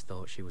village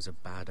thought she was a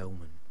bad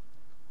omen.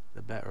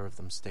 The better of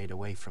them stayed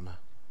away from her.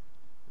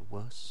 The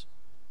worse?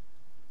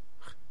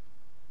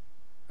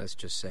 Let's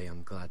just say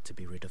I'm glad to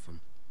be rid of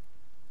them.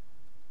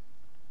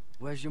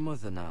 Where's your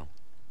mother now?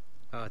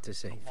 Hard to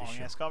say for sure.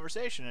 Long-ass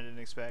conversation I didn't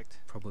expect.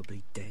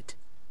 Probably dead.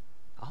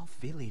 Our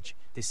village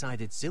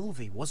decided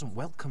Sylvie wasn't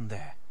welcome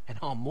there, and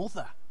our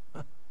mother,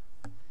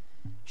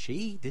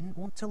 she didn't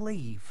want to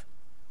leave.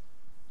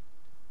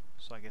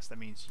 So I guess that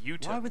means you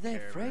took Why were they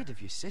care of afraid her.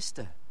 of your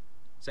sister?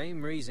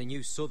 Same reason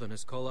you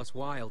Southerners call us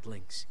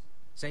wildlings.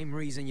 Same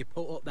reason you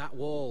put up that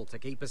wall to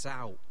keep us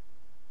out.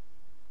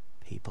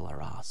 People are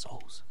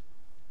arseholes.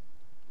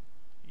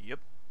 Yep.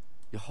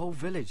 Your whole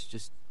village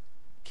just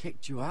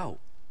kicked you out.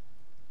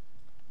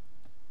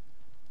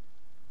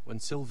 When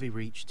Sylvie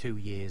reached 2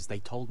 years, they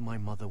told my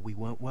mother we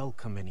weren't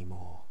welcome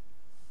anymore.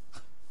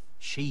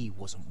 She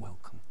wasn't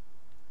welcome.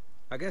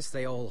 I guess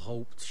they all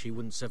hoped she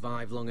wouldn't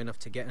survive long enough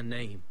to get a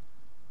name.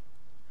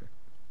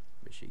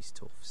 But she's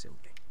tough, Sylvie.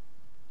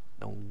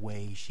 No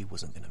way she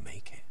wasn't gonna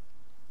make it.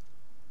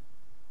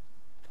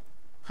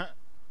 I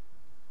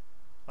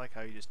like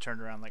how you just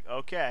turned around like,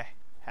 okay,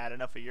 had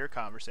enough of your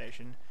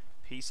conversation.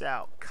 Peace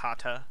out,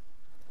 Kata.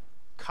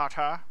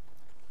 Kata?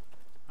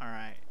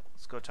 Alright,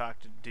 let's go talk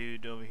to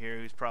dude over here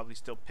who's probably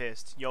still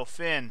pissed. Yo,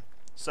 Finn.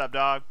 Sup,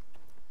 dog?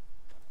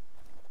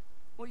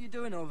 What are you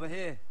doing over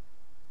here?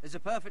 There's a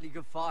perfectly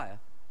good fire.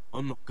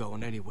 I'm not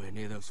going anywhere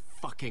near those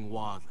fucking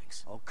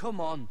wildlings. Oh,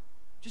 come on.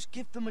 Just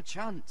give them a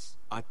chance.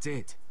 I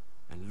did,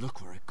 and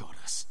look where it got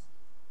us.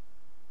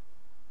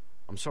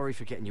 I'm sorry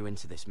for getting you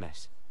into this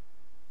mess.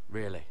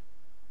 Really.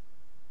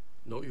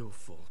 Not your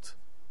fault.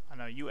 I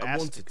know, you I asked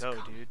wanted to to go,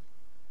 come. dude.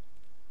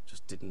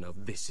 Just didn't know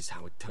this is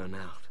how it turned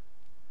out.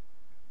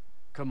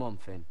 Come on,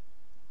 Finn.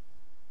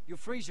 You'll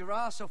freeze your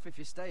ass off if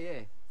you stay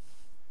here.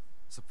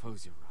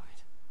 Suppose you're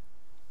right.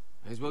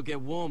 May as well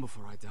get warm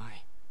before I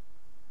die.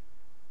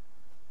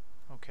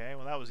 Okay,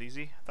 well that was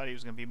easy. I thought he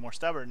was going to be more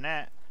stubborn than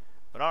that.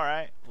 But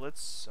alright,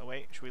 let's... Oh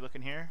wait, should we look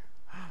in here?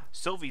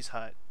 Sylvie's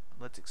hut.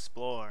 Let's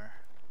explore.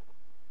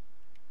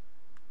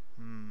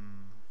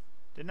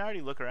 Didn't I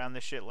already look around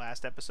this shit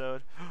last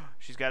episode?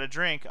 She's got a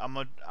drink. I'm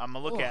gonna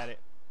look at it.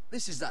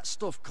 This is that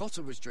stuff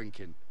Cotter was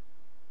drinking.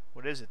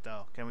 What is it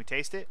though? Can we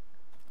taste it?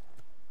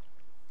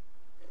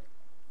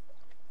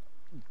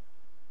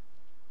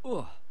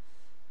 Oh.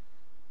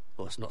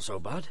 Well, it's not so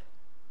bad.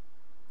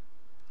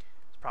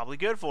 It's probably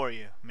good for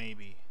you,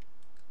 maybe.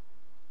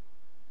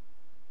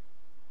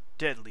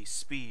 Deadly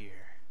spear.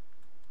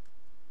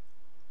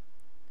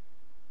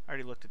 I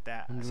already looked at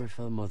that. I wonder if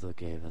her mother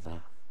gave her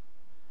that.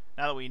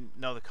 Now that we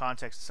know the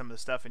context of some of the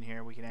stuff in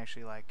here, we can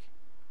actually like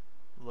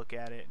look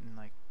at it and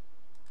like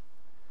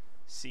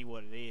see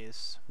what it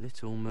is.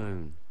 Little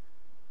moon.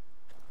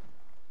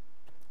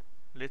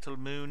 Little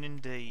moon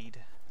indeed.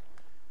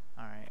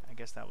 Alright, I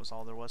guess that was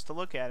all there was to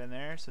look at in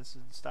there since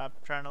it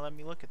stopped trying to let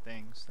me look at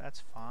things.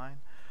 That's fine.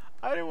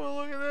 I didn't want to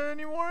look at that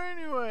anymore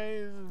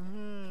anyways.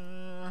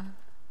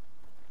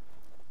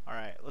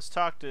 Alright, let's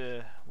talk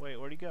to... Wait,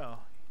 where'd he go?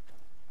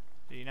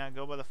 Did he not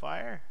go by the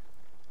fire?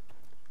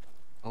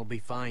 I'll be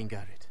fine,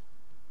 Garrett.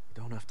 You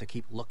don't have to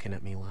keep looking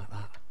at me like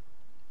that.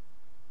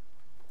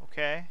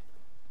 Okay.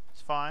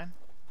 It's fine.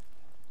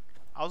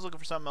 I was looking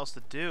for something else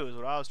to do is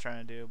what I was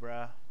trying to do,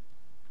 bruh.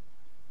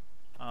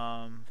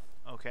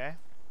 Okay.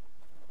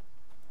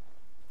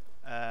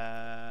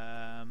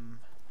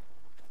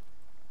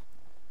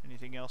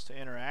 Anything else to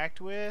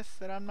interact with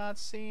that I'm not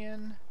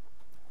seeing?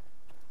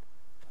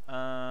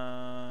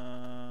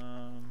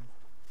 Oh,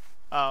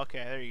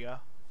 okay, there you go.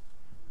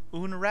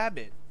 Una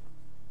rabbit.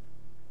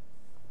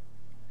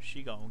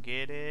 She gonna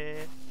get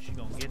it. She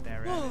gonna get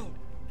that rabbit. Whoa.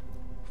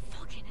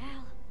 Fucking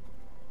hell.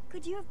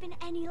 Could you have been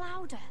any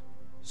louder?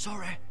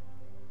 Sorry.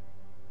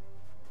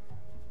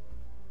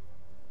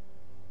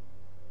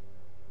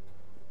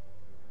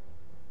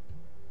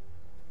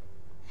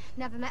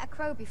 Never met a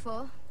crow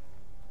before.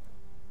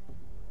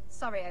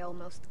 Sorry I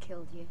almost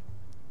killed you.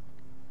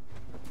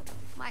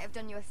 Might have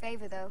done you a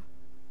favor though.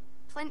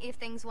 Plenty of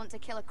things want to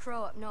kill a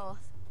crow up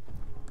north.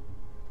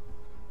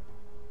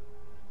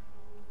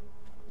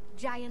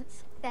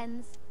 Giants,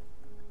 thens,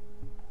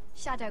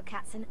 shadow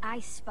cats and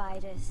ice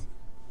spiders.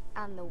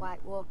 And the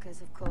White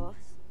Walkers, of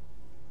course.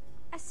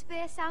 A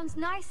spear sounds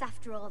nice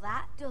after all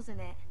that, doesn't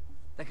it?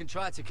 They can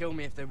try to kill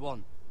me if they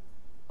want.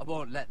 I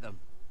won't let them.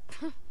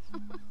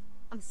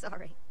 I'm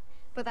sorry,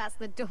 but that's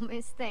the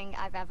dumbest thing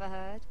I've ever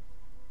heard.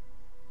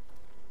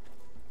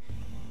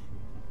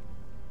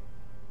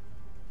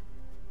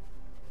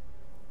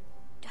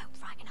 Don't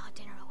frighten our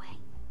dinner away.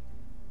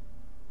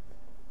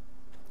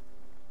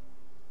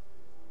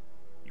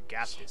 You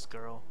got this,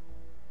 girl.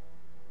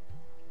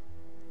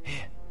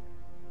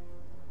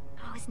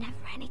 I was never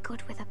any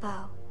good with a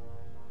bow.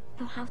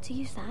 Know how to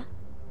use that?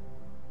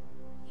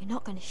 You're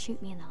not going to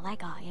shoot me in the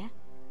leg, are you?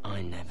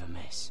 I never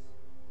miss.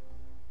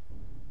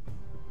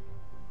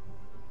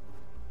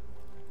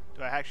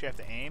 Do I actually have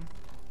to aim?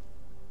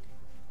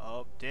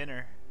 Oh,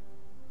 dinner.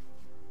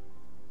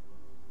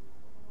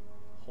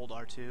 Hold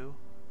R2.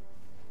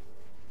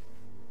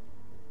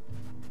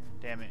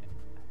 Damn it.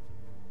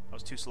 I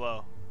was too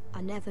slow.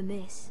 I never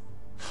miss.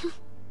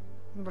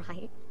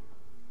 Right.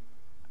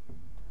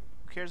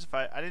 Who cares if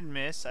I didn't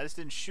miss? I just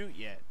didn't shoot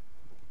yet.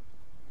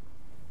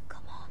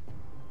 Come on.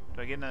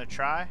 Do I get another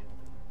try?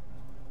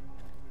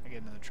 I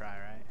get another try,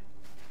 right?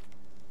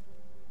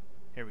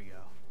 Here we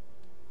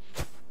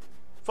go.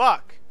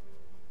 Fuck!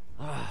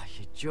 Ah,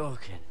 you're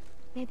joking.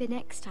 Maybe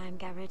next time,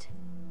 Garrett.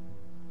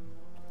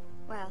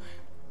 Well,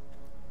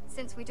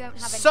 since we don't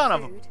have any Son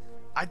of food...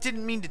 a... I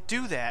didn't mean to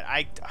do that.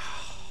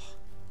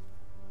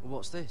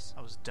 What's this?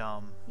 I was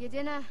dumb. Your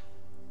dinner.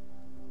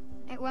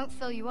 It won't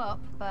fill you up,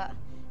 but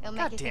it'll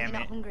make God you think damn you're it.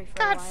 not hungry for a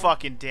God while.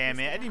 fucking damn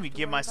Just it. I don't didn't even have to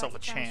give worry myself a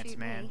about you trying to chance, shoot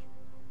man. me.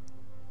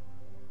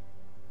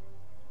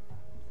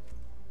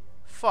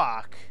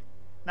 Fuck.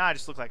 Now I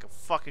just look like a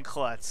fucking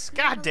klutz. You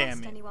God never damn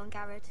lost it. anyone,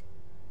 Garrett.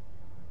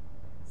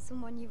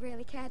 Someone you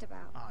really cared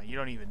about. Oh, you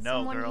don't even know,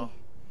 Someone girl.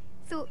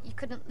 you thought you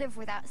couldn't live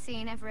without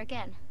seeing ever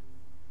again.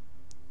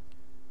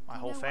 My You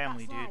whole know what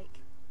family, that's dude. like?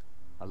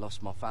 I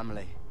lost my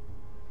family.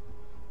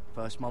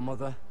 First my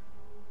mother,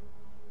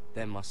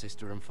 then my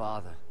sister and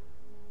father.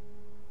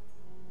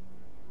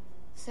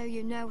 So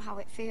you know how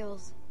it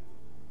feels.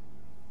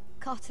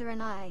 Cotter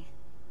and I,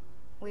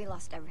 we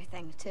lost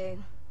everything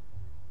too.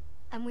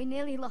 And we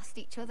nearly lost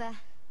each other.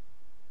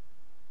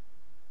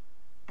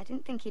 I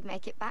didn't think he'd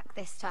make it back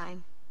this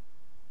time.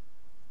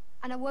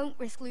 And I won't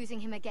risk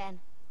losing him again.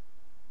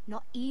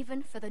 Not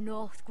even for the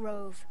North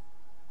Grove.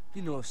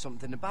 You know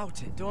something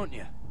about it, don't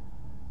you?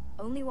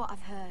 Only what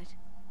I've heard.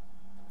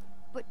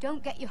 But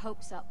don't get your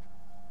hopes up.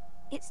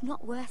 It's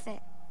not worth it.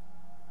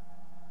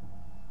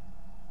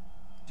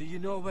 Do you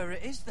know where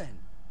it is then?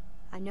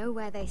 I know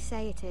where they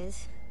say it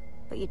is,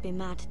 but you'd be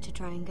mad to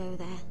try and go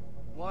there.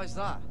 Why's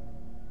that?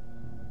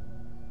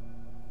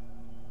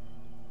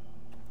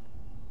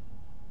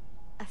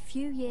 A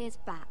few years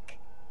back,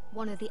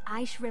 one of the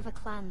Ice River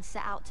clans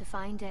set out to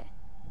find it.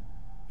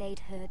 They'd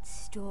heard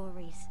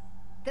stories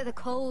that the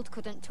cold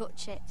couldn't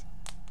touch it,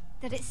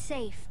 that it's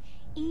safe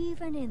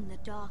even in the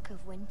dark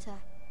of winter.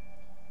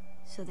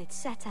 So they'd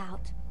set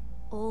out,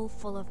 all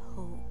full of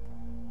hope,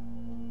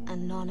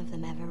 and none of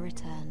them ever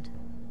returned.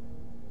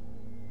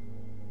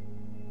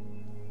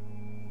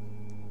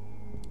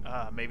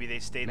 Maybe they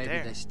stayed there.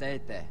 Maybe they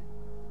stayed there.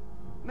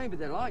 Maybe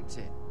they liked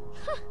it.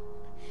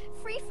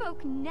 Free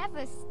folk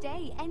never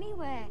stay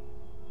anywhere.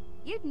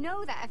 You'd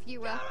know that if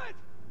you were...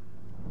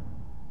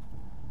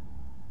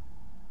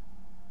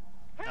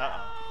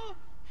 Uh-oh.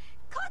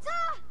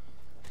 Cotter!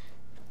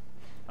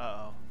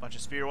 Uh-oh. Bunch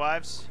of spear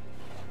wives?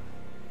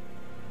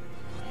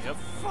 Yep.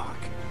 Fuck!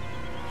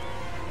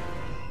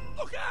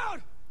 Look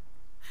out!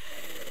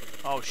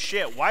 Oh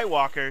shit, White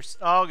Walkers.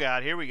 Oh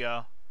god, here we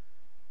go.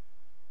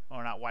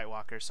 Oh, not White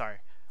Walkers, sorry.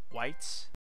 Whites?